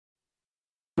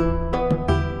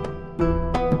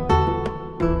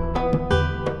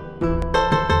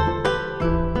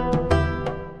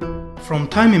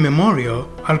time immemorial,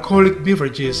 alcoholic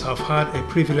beverages have had a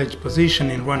privileged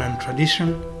position in Rwandan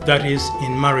tradition, that is,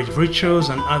 in marriage rituals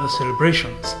and other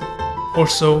celebrations.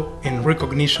 Also, in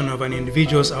recognition of an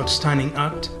individual's outstanding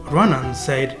act, Rwandan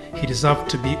said he deserved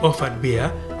to be offered beer,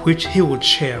 which he would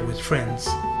share with friends.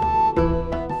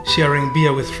 Sharing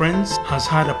beer with friends has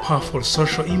had a powerful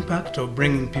social impact of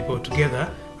bringing people together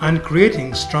and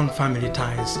creating strong family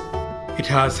ties. It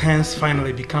has hence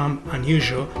finally become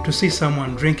unusual to see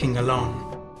someone drinking alone.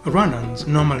 Rwandans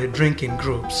normally drink in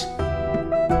groups.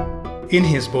 In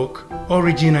his book,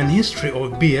 Origin and History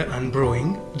of Beer and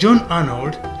Brewing, John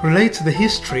Arnold relates the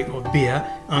history of beer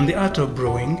and the art of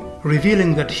brewing,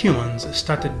 revealing that humans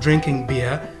started drinking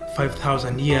beer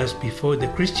 5,000 years before the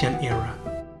Christian era.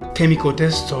 Chemical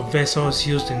tests of vessels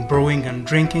used in brewing and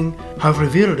drinking have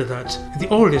revealed that the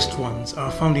oldest ones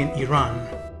are found in Iran.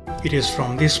 It is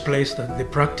from this place that the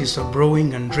practice of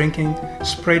brewing and drinking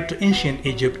spread to ancient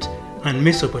Egypt and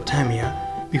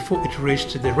Mesopotamia before it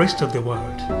reached the rest of the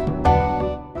world.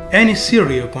 Any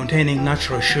cereal containing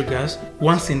natural sugars,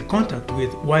 once in contact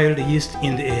with wild yeast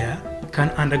in the air, can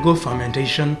undergo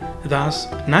fermentation, thus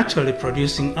naturally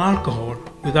producing alcohol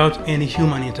without any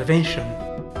human intervention.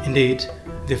 Indeed,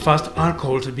 the first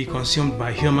alcohol to be consumed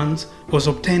by humans was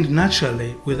obtained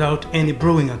naturally without any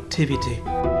brewing activity.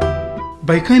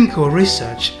 Biochemical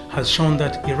research has shown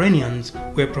that Iranians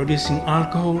were producing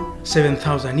alcohol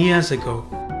 7,000 years ago.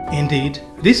 Indeed,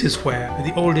 this is where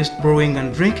the oldest brewing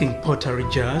and drinking pottery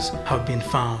jars have been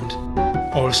found.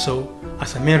 Also, a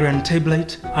Sumerian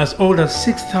tablet as old as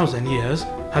 6,000 years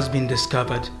has been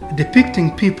discovered,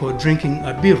 depicting people drinking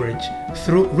a beverage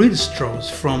through reed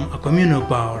straws from a communal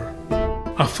bowl.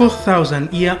 A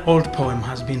 4,000-year-old poem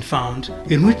has been found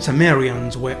in which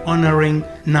Sumerians were honoring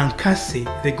Nankasi,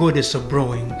 the goddess of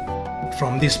brewing.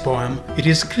 From this poem, it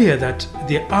is clear that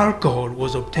the alcohol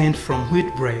was obtained from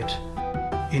wheat bread.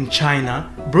 In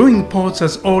China, brewing pots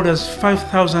as old as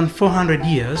 5,400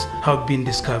 years have been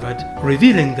discovered,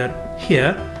 revealing that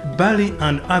here, barley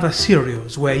and other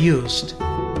cereals were used.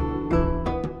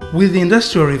 With the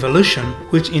Industrial Revolution,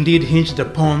 which indeed hinged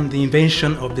upon the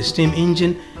invention of the steam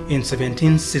engine in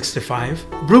 1765,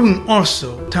 brewing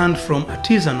also turned from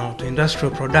artisanal to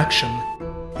industrial production.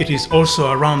 It is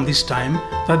also around this time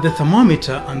that the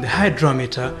thermometer and the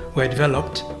hydrometer were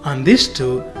developed, and these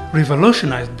two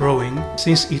revolutionized brewing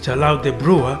since it allowed the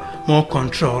brewer more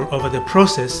control over the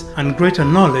process and greater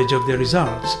knowledge of the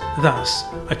results, thus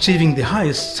achieving the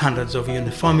highest standards of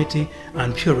uniformity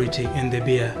and purity in the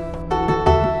beer.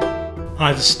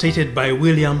 As stated by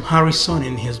William Harrison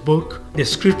in his book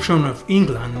Description of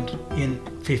England in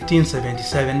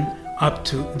 1577, up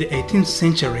to the 18th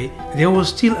century, there was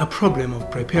still a problem of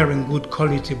preparing good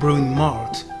quality brewing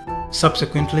malt.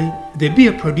 Subsequently, the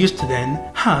beer produced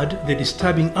then had the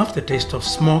disturbing aftertaste of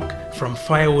smoke from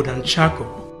firewood and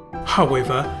charcoal.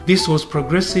 However, this was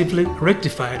progressively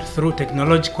rectified through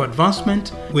technological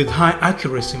advancement with high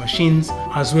accuracy machines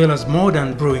as well as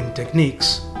modern brewing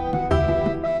techniques.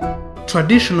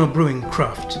 Traditional brewing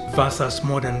craft versus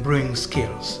modern brewing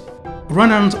skills.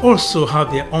 Rwandans also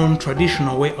have their own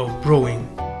traditional way of brewing.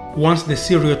 Once the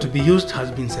cereal to be used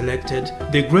has been selected,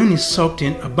 the grain is soaked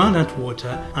in abundant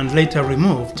water and later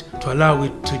removed to allow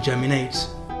it to germinate.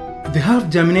 The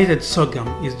half-germinated sorghum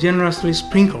is generously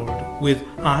sprinkled with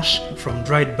ash from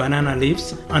dried banana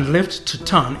leaves and left to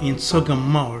turn in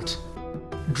sorghum malt.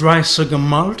 Dry sorghum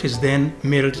malt is then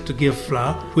milled to give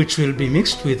flour, which will be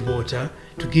mixed with water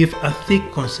to give a thick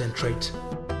concentrate.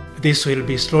 This will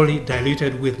be slowly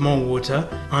diluted with more water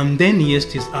and then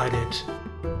yeast is added.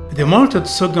 The malted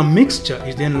sorghum mixture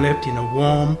is then left in a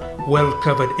warm,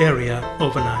 well-covered area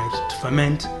overnight to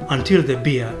ferment until the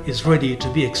beer is ready to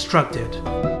be extracted.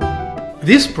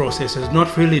 This process is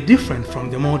not really different from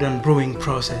the modern brewing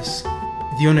process.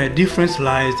 The only difference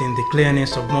lies in the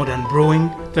clearness of modern brewing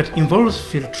that involves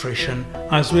filtration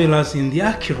as well as in the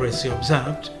accuracy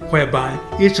observed, whereby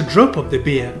each drop of the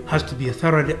beer has to be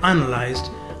thoroughly analyzed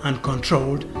and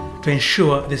controlled to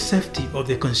ensure the safety of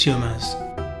the consumers.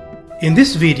 In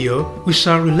this video, we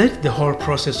shall relate the whole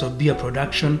process of beer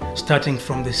production starting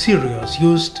from the cereals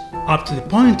used up to the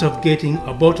point of getting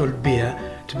a bottled beer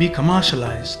to be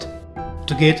commercialized.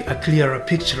 To get a clearer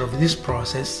picture of this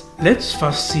process, let's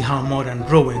first see how modern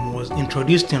brewing was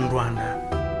introduced in Rwanda.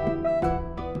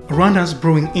 Rwanda's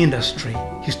brewing industry,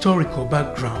 historical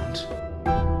background.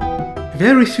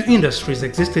 Very few industries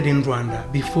existed in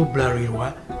Rwanda before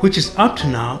Bralirwa, which is up to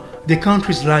now the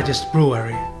country's largest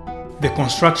brewery. The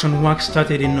construction work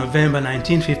started in November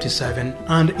 1957,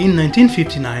 and in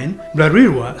 1959,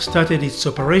 Bralirwa started its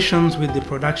operations with the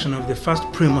production of the first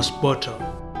Primus bottle.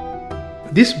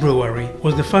 This brewery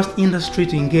was the first industry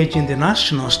to engage in the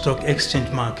national stock exchange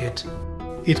market.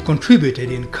 It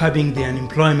contributed in curbing the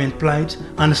unemployment plight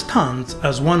and stands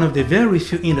as one of the very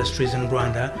few industries in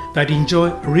Rwanda that enjoy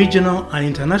regional and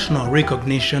international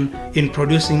recognition in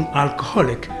producing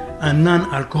alcoholic and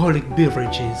non-alcoholic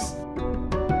beverages.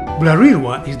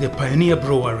 Bralirwa is the pioneer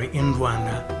brewery in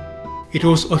Rwanda. It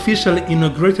was officially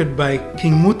inaugurated by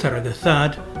King Mutara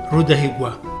III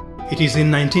Rudahigwa. It is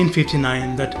in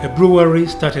 1959 that a brewery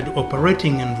started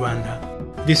operating in Rwanda.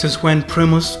 This is when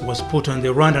Primus was put on the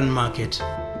Rwandan market.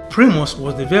 Primus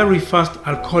was the very first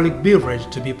alcoholic beverage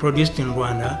to be produced in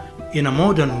Rwanda in a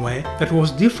modern way that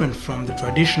was different from the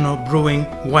traditional brewing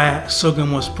where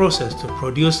sorghum was processed to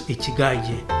produce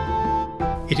ichigaji.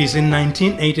 It is in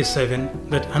 1987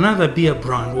 that another beer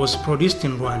brand was produced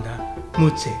in Rwanda,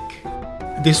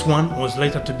 Mutzig. This one was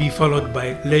later to be followed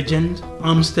by Legend,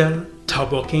 Amstel,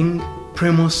 Turbo King,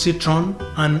 Primus Citron,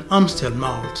 and Amstel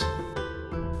Malt.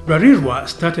 Bralirwa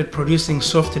started producing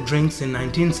soft drinks in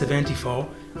 1974,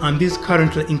 and these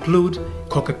currently include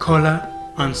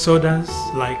Coca-Cola and sodas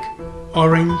like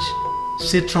Orange,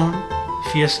 Citron,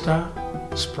 Fiesta,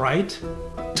 Sprite,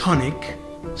 Tonic,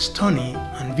 Stony,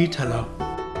 and Vitalo.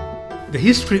 The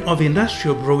history of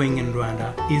industrial brewing in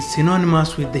Rwanda is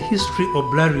synonymous with the history of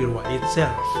Bralirwa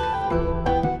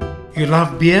itself. You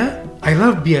love beer? I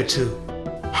love beer too.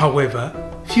 However,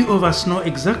 few of us know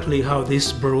exactly how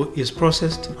this brew is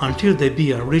processed until the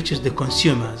beer reaches the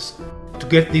consumers. To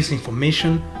get this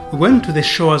information, we went to the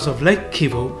shores of Lake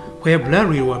Kivu, where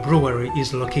Bralirwa Brewery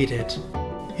is located.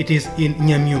 It is in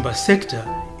Nyamyumba sector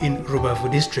in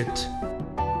Rubavu district.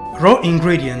 Raw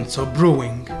ingredients of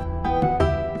brewing.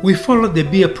 We followed the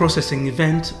beer processing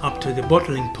event up to the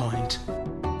bottling point.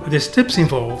 The steps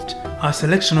involved are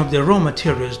selection of the raw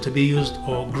materials to be used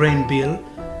or grain bill,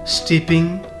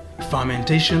 steeping,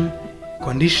 fermentation,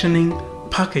 conditioning,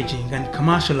 packaging, and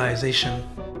commercialization.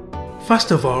 First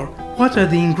of all, what are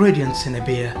the ingredients in a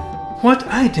beer? What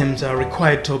items are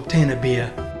required to obtain a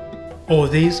beer? All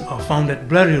these are found at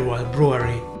Bralirwa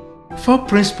Brewery. 4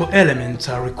 principal elements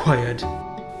are required: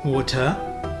 water,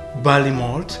 barley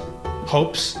malt,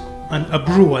 hops, and a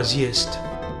brewer's yeast.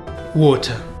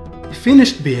 Water.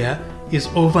 Finished beer is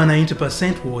over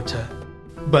 90% water.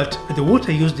 But the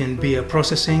water used in beer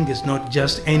processing is not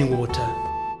just any water.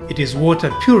 It is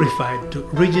water purified to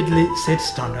rigidly set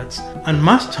standards and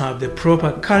must have the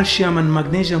proper calcium and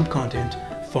magnesium content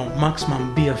for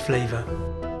maximum beer flavor.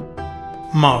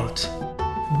 Malt.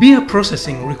 Beer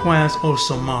processing requires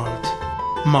also malt.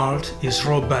 Malt is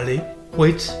raw barley,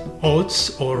 wheat,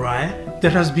 oats, or rye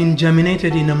that has been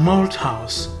germinated in a malt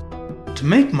house. To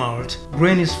make malt,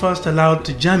 grain is first allowed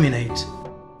to germinate.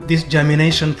 This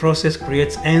germination process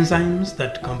creates enzymes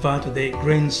that convert the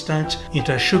grain starch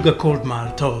into a sugar called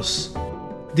maltose.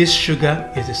 This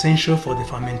sugar is essential for the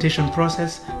fermentation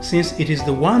process since it is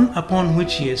the one upon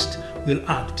which yeast will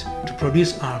act to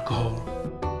produce alcohol.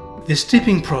 The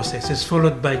steeping process is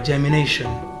followed by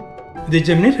germination. The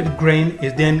germinated grain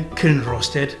is then kiln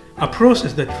roasted, a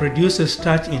process that reduces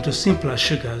starch into simpler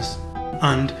sugars.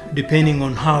 And depending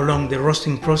on how long the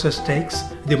roasting process takes,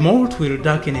 the malt will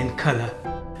darken in color.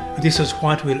 This is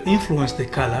what will influence the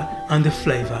color and the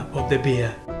flavor of the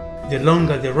beer. The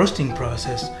longer the roasting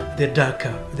process, the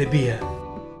darker the beer.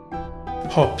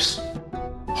 Hops.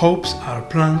 Hops are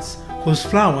plants whose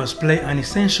flowers play an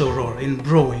essential role in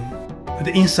brewing.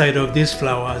 The inside of these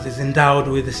flowers is endowed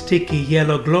with sticky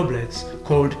yellow globulets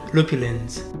called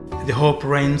lupulins. The hope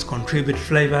rains contribute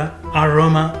flavor,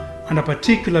 aroma, and a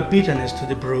particular bitterness to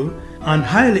the brew and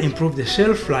highly improve the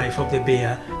shelf life of the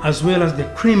beer as well as the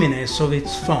creaminess of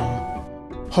its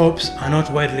foam. Hops are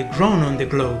not widely grown on the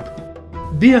globe.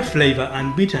 Beer flavor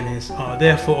and bitterness are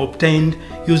therefore obtained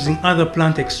using other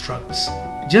plant extracts.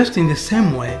 Just in the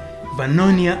same way,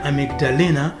 Vannonia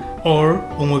amygdalina or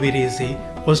umubirizi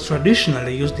was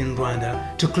traditionally used in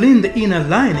Rwanda to clean the inner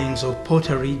linings of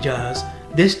pottery jars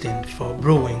destined for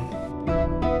brewing.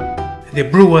 The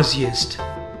brewer's yeast.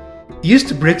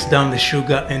 Yeast breaks down the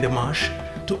sugar and the mash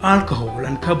to alcohol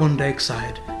and carbon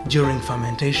dioxide during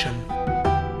fermentation.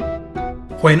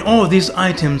 When all these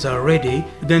items are ready,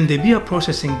 then the beer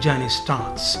processing journey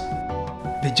starts.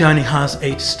 The journey has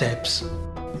 8 steps: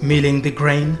 milling the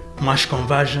grain, mash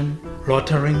conversion,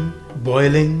 lautering,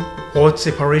 boiling, hot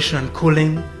separation and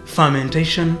cooling,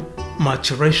 fermentation,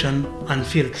 maturation and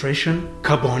filtration,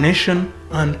 carbonation,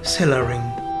 and cellaring.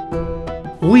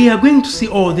 We are going to see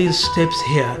all these steps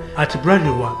here at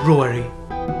Bralirwa Brewery.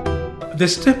 The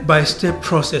step-by-step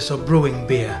process of brewing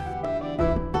beer.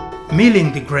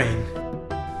 Milling the grain.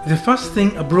 The first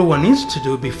thing a brewer needs to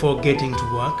do before getting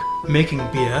to work making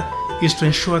beer is to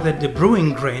ensure that the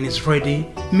brewing grain is ready,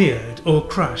 milled or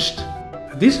crushed.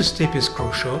 This step is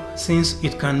crucial since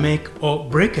it can make or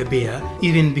break a beer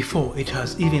even before it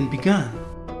has even begun.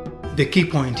 The key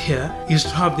point here is to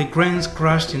have the grains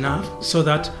crushed enough so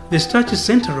that the starchy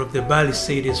center of the barley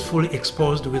seed is fully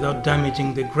exposed without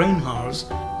damaging the grain hulls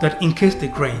that encase the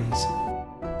grains.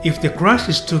 If the crush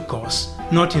is too coarse,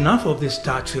 not enough of the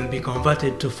starch will be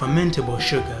converted to fermentable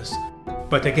sugars.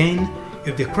 But again,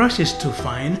 if the crush is too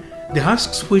fine, the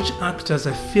husks which act as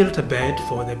a filter bed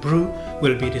for the brew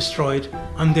will be destroyed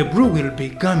and the brew will be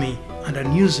gummy and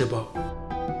unusable.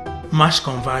 Mash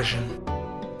conversion.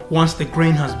 Once the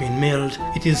grain has been milled,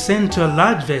 it is sent to a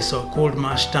large vessel called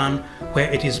mash tun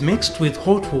where it is mixed with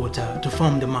hot water to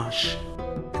form the mash.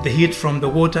 The heat from the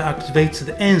water activates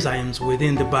the enzymes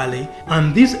within the barley,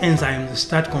 and these enzymes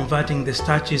start converting the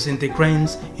starches in the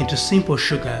grains into simple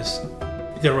sugars.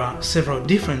 There are several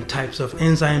different types of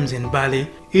enzymes in barley,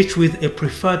 each with a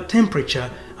preferred temperature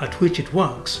at which it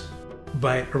works.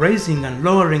 By raising and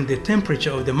lowering the temperature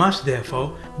of the mash,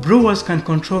 therefore, brewers can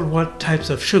control what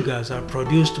types of sugars are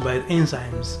produced by the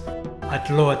enzymes. At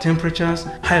lower temperatures,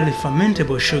 highly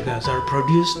fermentable sugars are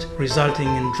produced, resulting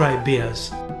in dry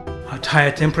beers. At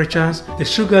higher temperatures, the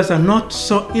sugars are not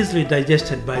so easily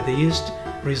digested by the yeast,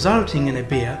 resulting in a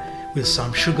beer with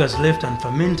some sugars left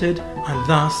unfermented and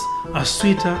thus a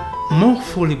sweeter, more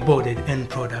fully bodied end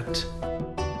product.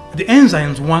 The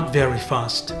enzymes work very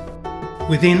fast.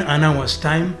 Within an hour's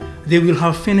time, they will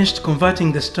have finished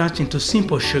converting the starch into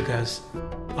simple sugars.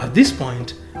 At this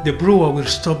point, the brewer will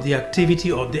stop the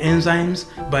activity of the enzymes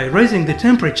by raising the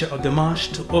temperature of the mash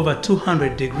to over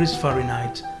 200 degrees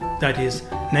Fahrenheit, that is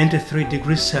 93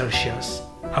 degrees Celsius,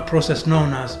 a process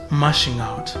known as mashing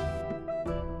out.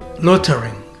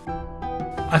 Lottering.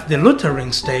 At the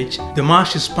lottering stage, the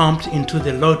mash is pumped into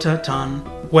the lotter tun,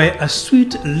 where a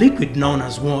sweet liquid known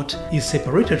as wort is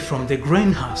separated from the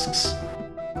grain husks.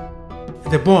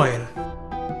 The boil.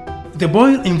 The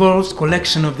boil involves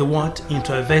collection of the wort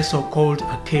into a vessel called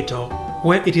a kettle,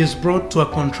 where it is brought to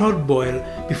a controlled boil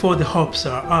before the hops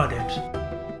are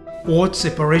added. Wort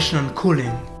separation and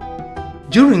cooling.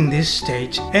 During this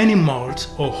stage, any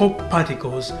malt or hop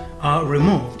particles are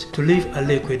removed to leave a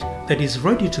liquid that is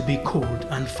ready to be cooled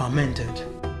and fermented.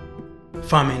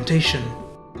 Fermentation.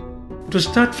 To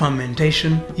start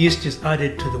fermentation, yeast is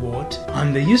added to the wort,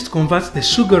 and the yeast converts the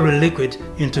sugary liquid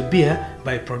into beer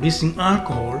by producing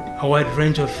alcohol, a wide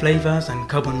range of flavors, and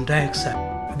carbon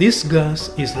dioxide. This gas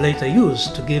is later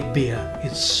used to give beer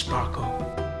its sparkle.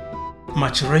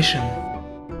 Maturation.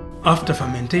 After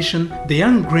fermentation, the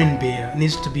young grain beer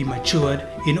needs to be matured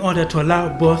in order to allow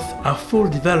both a full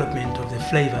development of the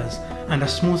flavors and a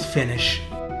smooth finish.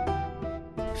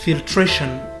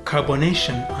 Filtration,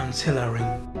 carbonation, and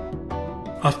cellaring.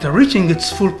 After reaching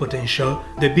its full potential,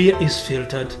 the beer is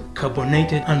filtered,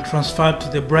 carbonated, and transferred to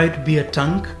the bright beer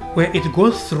tank, where it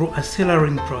goes through a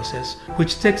cellaring process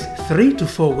which takes 3 to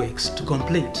 4 weeks to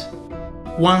complete.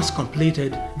 Once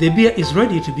completed, the beer is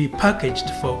ready to be packaged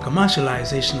for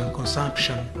commercialization and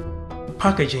consumption.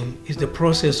 Packaging is the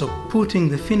process of putting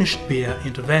the finished beer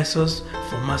into vessels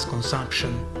for mass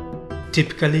consumption.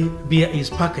 Typically, beer is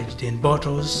packaged in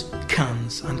bottles,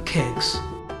 cans, and kegs.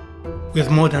 With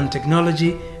modern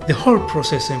technology, the whole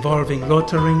process involving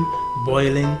lottering,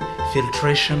 boiling,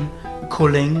 filtration,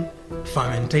 cooling,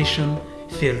 fermentation,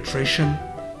 filtration,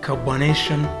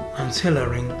 carbonation, and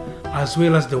cellaring, as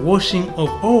well as the washing of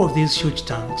all of these huge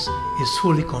tanks, is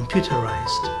fully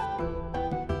computerized.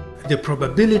 The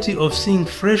probability of seeing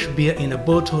fresh beer in a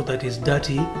bottle that is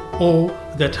dirty or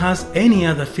that has any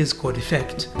other physical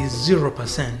defect is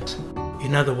 0%.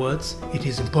 In other words, it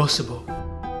is impossible.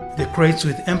 The crates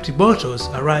with empty bottles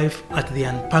arrive at the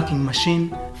unpacking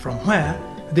machine, from where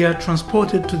they are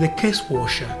transported to the case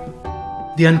washer.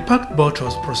 The unpacked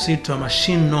bottles proceed to a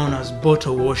machine known as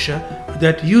bottle washer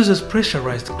that uses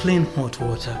pressurized clean hot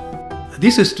water.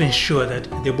 This is to ensure that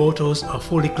the bottles are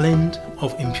fully cleaned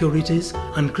of impurities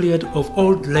and cleared of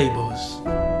old labels.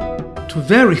 To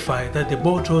verify that the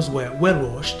bottles were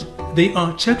well washed, they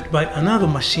are checked by another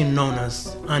machine known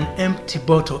as an empty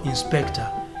bottle inspector,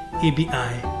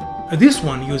 EBI. This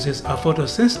one uses a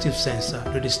photosensitive sensor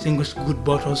to distinguish good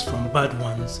bottles from bad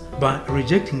ones by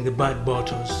rejecting the bad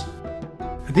bottles.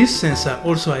 This sensor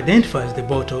also identifies the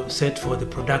bottle set for the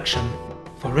production.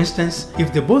 For instance,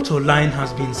 if the bottle line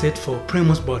has been set for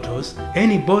Primus bottles,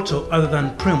 any bottle other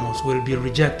than Primus will be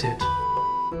rejected.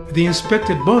 The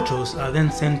inspected bottles are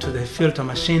then sent to the filter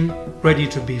machine, ready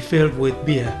to be filled with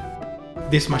beer.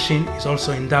 This machine is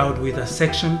also endowed with a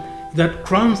section that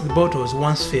crowns the bottles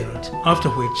once filled, after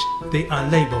which they are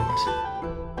labeled.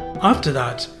 After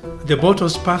that, the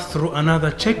bottles pass through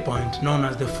another checkpoint known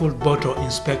as the Full Bottle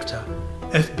Inspector,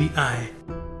 FBI.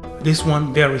 This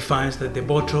one verifies that the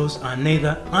bottles are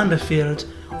neither underfilled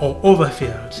or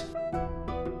overfilled.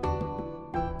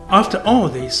 After all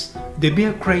this, the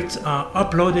beer crates are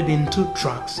uploaded in 2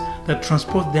 trucks that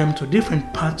transport them to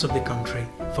different parts of the country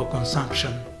for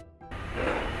consumption.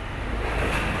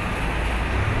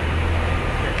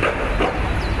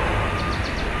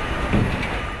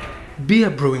 Beer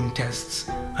brewing tests,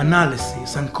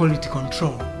 analysis, and quality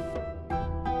control.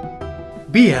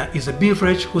 Beer is a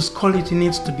beverage whose quality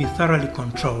needs to be thoroughly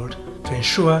controlled to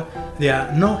ensure there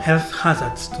are no health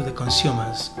hazards to the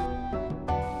consumers.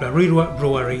 Bralirwa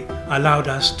Brewery allowed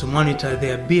us to monitor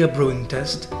their beer brewing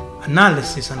test,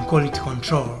 analysis, and quality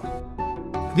control.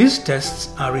 These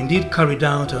tests are indeed carried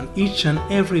out on each and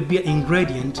every beer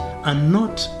ingredient and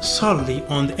not solely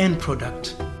on the end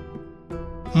product.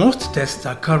 Most tests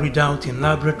are carried out in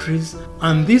laboratories,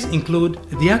 and these include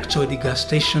the actual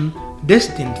degustation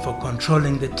destined for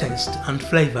controlling the taste and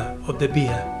flavor of the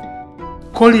beer.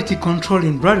 Quality control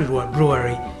in Bralirwa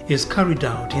Brewery is carried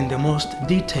out in the most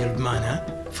detailed manner,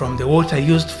 from the water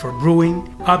used for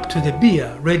brewing up to the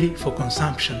beer ready for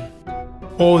consumption.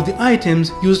 All the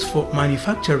items used for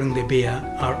manufacturing the beer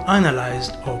are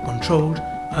analyzed or controlled,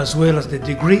 as well as the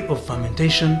degree of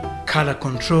fermentation, color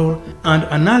control, and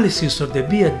analysis of the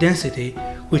beer density,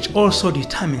 which also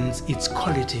determines its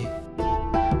quality.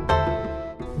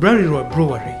 Bralirwa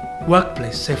Brewery,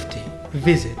 workplace safety,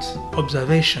 visit,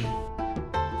 observation.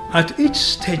 At each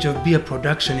stage of beer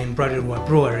production in Bralirwa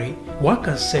Brewery,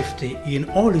 workers' safety in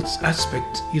all its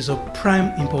aspects is of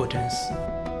prime importance.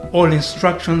 All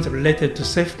instructions related to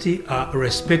safety are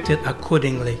respected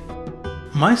accordingly.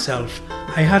 Myself,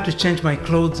 I had to change my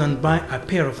clothes and buy a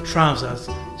pair of trousers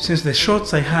since the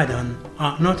shorts I had on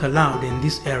are not allowed in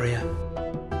this area.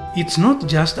 It's not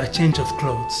just a change of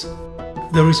clothes.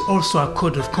 There is also a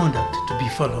code of conduct to be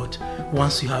followed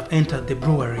once you have entered the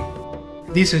brewery.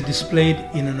 This is displayed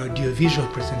in an audiovisual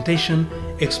presentation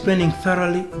explaining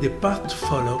thoroughly the path to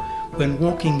follow when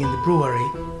walking in the brewery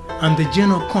and the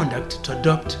general conduct to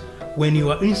adopt when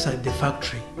you are inside the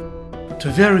factory. To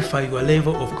verify your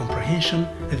level of comprehension,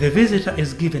 the visitor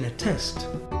is given a test.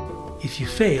 If you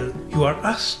fail, you are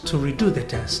asked to redo the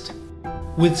test.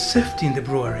 With safety in the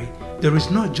brewery, there is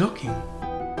no joking.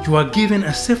 You are given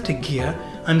a safety gear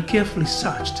and carefully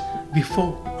searched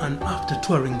before and after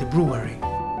touring the brewery.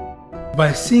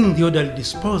 By seeing the orderly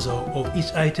disposal of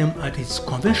each item at its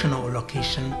conventional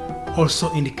location,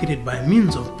 also indicated by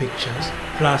means of pictures,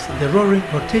 plus the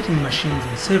rotating machines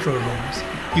in several rooms,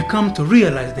 you come to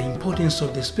realize the importance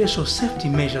of the special safety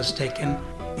measures taken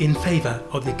in favor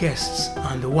of the guests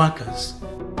and the workers.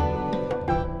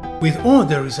 With all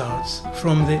the results,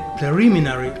 from the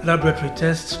preliminary laboratory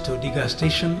tests to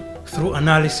degustation, through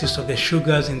analysis of the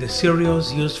sugars in the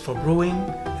cereals used for brewing,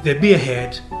 the beer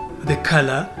head, the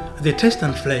color, the taste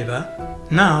and flavor,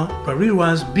 now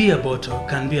Bralirwa's beer bottle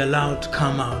can be allowed to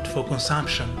come out for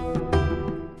consumption.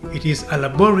 It is a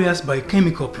laborious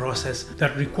biochemical process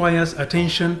that requires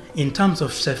attention in terms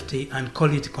of safety and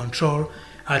quality control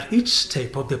at each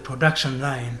step of the production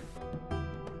line.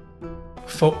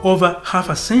 For over half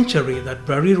a century that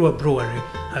Bralirwa Brewery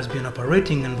has been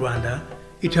operating in Rwanda,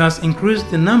 it has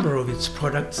increased the number of its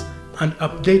products and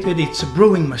updated its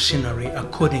brewing machinery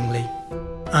accordingly.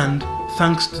 And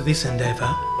thanks to this endeavor,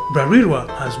 Bralirwa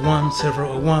has won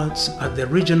several awards at the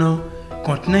regional,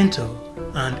 continental,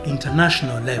 and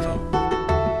international level.